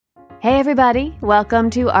Hey everybody, welcome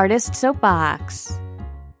to Artist Soapbox.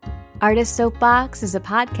 Artist Soapbox is a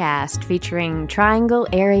podcast featuring Triangle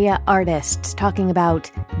area artists talking about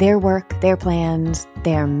their work, their plans,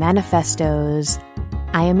 their manifestos.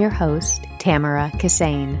 I am your host, Tamara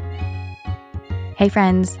Kassane. Hey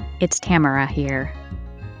friends, it's Tamara here.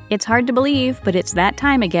 It's hard to believe, but it's that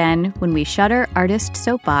time again when we shutter Artist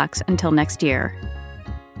Soapbox until next year.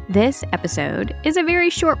 This episode is a very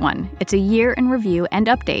short one. It's a year in review and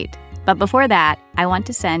update. But before that, I want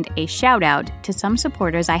to send a shout out to some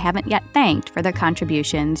supporters I haven't yet thanked for their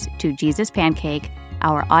contributions to Jesus Pancake,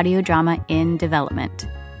 our audio drama in development.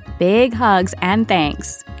 Big hugs and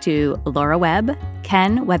thanks to Laura Webb,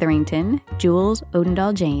 Ken Wetherington, Jules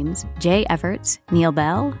Odendahl-James, Jay Everts, Neil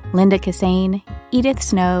Bell, Linda Kassane, Edith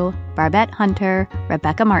Snow, Barbette Hunter,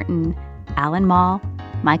 Rebecca Martin, Alan Mall,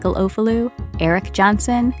 Michael Ofalu, Eric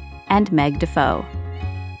Johnson, and Meg Defoe.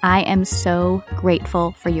 I am so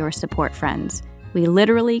grateful for your support, friends. We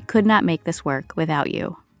literally could not make this work without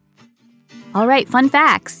you. All right, fun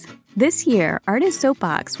facts. This year, Artist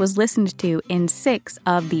Soapbox was listened to in 6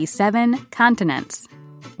 of the 7 continents.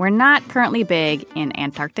 We're not currently big in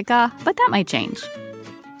Antarctica, but that might change.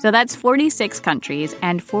 So that's 46 countries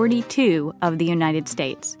and 42 of the United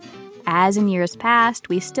States. As in years past,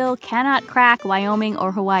 we still cannot crack Wyoming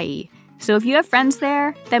or Hawaii. So if you have friends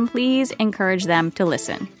there, then please encourage them to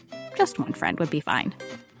listen. Just one friend would be fine.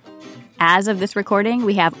 As of this recording,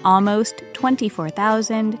 we have almost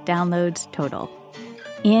 24,000 downloads total.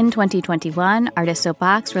 In 2021, Artist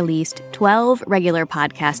Soapbox released 12 regular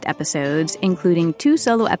podcast episodes, including 2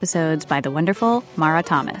 solo episodes by the wonderful Mara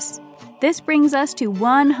Thomas. This brings us to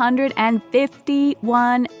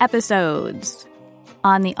 151 episodes.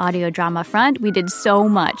 On the audio drama front, we did so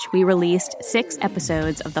much. We released 6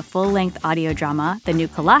 episodes of the full-length audio drama, The New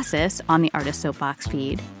Colossus, on the Artist Soapbox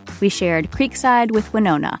feed. We shared Creekside with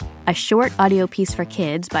Winona, a short audio piece for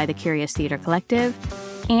kids by the Curious Theater Collective.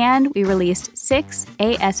 And we released 6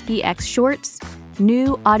 ASPX shorts,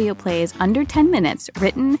 new audio plays under 10 minutes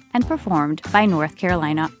written and performed by North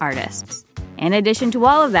Carolina artists. In addition to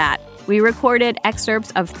all of that, we recorded excerpts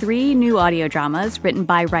of 3 new audio dramas written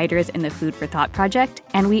by writers in the Food for Thought project,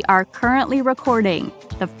 and we are currently recording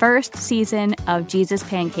the first season of Jesus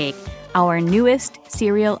Pancake, our newest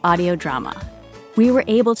serial audio drama. We were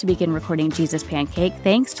able to begin recording Jesus Pancake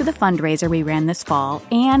thanks to the fundraiser we ran this fall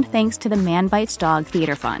and thanks to the Man Bites Dog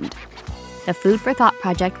Theater Fund. The Food for Thought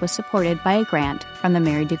project was supported by a grant from the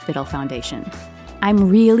Mary Duke Biddle Foundation. I'm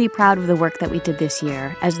really proud of the work that we did this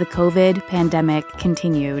year as the COVID pandemic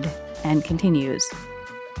continued and continues.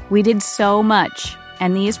 We did so much,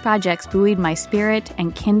 and these projects buoyed my spirit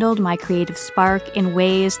and kindled my creative spark in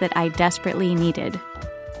ways that I desperately needed.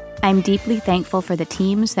 I'm deeply thankful for the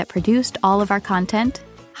teams that produced all of our content.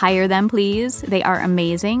 Hire them, please. They are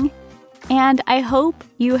amazing. And I hope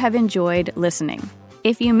you have enjoyed listening.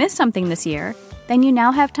 If you missed something this year, then you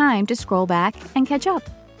now have time to scroll back and catch up.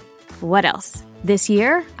 What else? This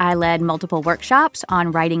year, I led multiple workshops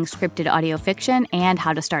on writing scripted audio fiction and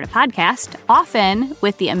how to start a podcast, often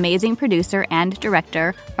with the amazing producer and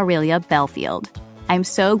director, Aurelia Belfield. I'm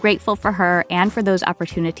so grateful for her and for those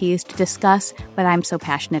opportunities to discuss what I'm so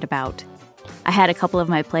passionate about. I had a couple of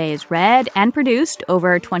my plays read and produced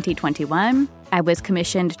over 2021. I was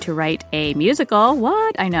commissioned to write a musical.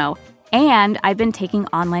 What? I know. And I've been taking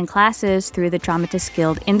online classes through the Dramatists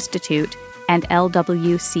Guild Institute and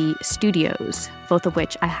LWC Studios, both of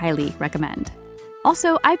which I highly recommend.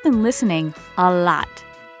 Also, I've been listening a lot.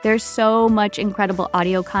 There's so much incredible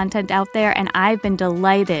audio content out there, and I've been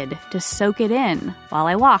delighted to soak it in while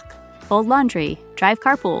I walk, fold laundry, drive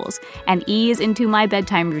carpools, and ease into my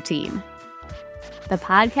bedtime routine. The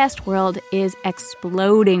podcast world is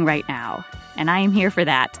exploding right now, and I am here for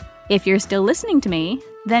that. If you're still listening to me,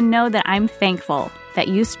 then know that I'm thankful that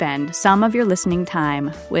you spend some of your listening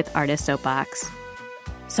time with Artist Soapbox.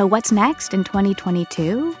 So what's next in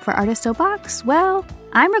 2022 for Artist Soapbox? Well,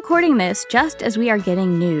 I'm recording this just as we are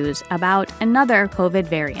getting news about another COVID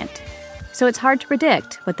variant. So it's hard to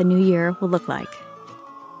predict what the new year will look like.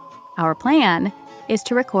 Our plan is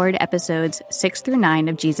to record episodes 6 through 9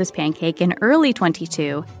 of Jesus Pancake in early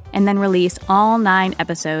 2022 and then release all 9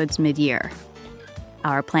 episodes mid-year.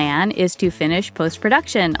 Our plan is to finish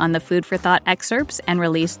post-production on the Food for Thought excerpts and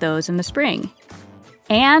release those in the spring.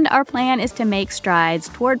 And our plan is to make strides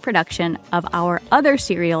toward production of our other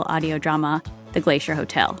serial audio drama, The Glacier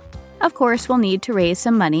Hotel. Of course, we'll need to raise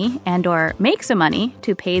some money and/or make some money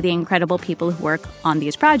to pay the incredible people who work on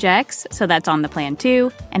these projects, so that's on the plan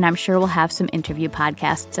too, and I'm sure we'll have some interview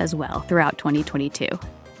podcasts as well throughout 2022.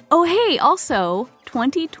 Oh hey, also,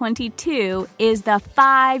 2022 is the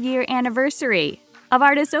 5-year anniversary. of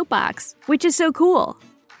Artist Soapbox, which is so cool.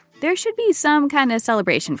 There should be some kind of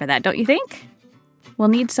celebration for that, don't you think? We'll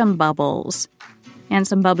need some bubbles and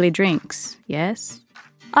some bubbly drinks, yes?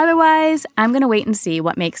 Otherwise, I'm going to wait and see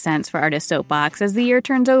what makes sense for Artist Soapbox as the year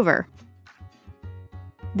turns over.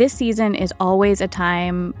 This season is always a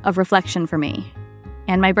time of reflection for me.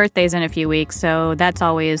 And my birthday's in a few weeks, so that's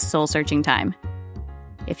always soul-searching time.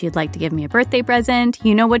 If you'd like to give me a birthday present,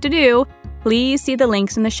 you know what to do. Please see the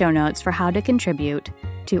links in the show notes for how to contribute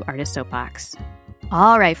to Artist Soapbox.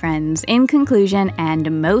 All right, friends, in conclusion,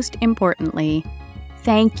 and most importantly,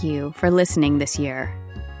 thank you for listening this year.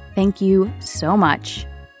 Thank you so much.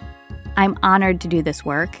 I'm honored to do this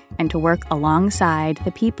work and to work alongside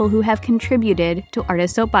the people who have contributed to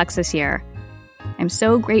Artist Soapbox this year. I'm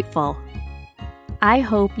so grateful. I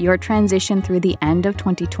hope your transition through the end of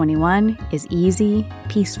 2021 is easy,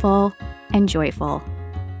 peaceful, and joyful.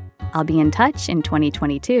 I'll be in touch in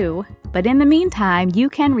 2022, but in the meantime, you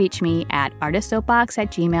can reach me at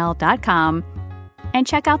artistsoapbox@gmail.com and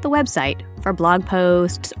check out the website for blog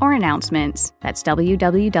posts or announcements. That's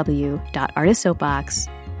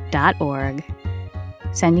www.artistsoapbox.org.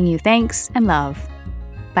 Sending you thanks and love.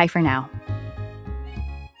 Bye for now.